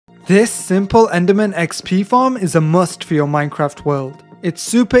This simple Enderman XP farm is a must for your Minecraft world. It's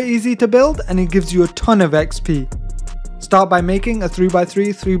super easy to build and it gives you a ton of XP. Start by making a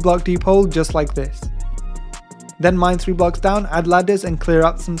 3x3 3 block deep hole just like this. Then mine 3 blocks down, add ladders and clear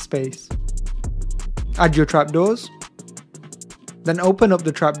out some space. Add your trapdoors. Then open up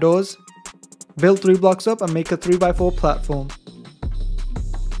the trapdoors. Build 3 blocks up and make a 3x4 platform.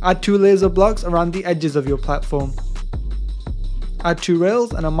 Add 2 layers of blocks around the edges of your platform. Add 2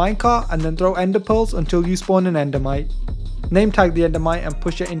 rails and a minecart and then throw ender pearls until you spawn an endermite. Name tag the endermite and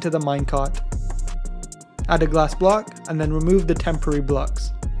push it into the minecart. Add a glass block and then remove the temporary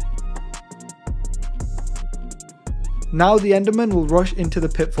blocks. Now the enderman will rush into the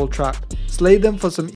pitfall trap. Slay them for some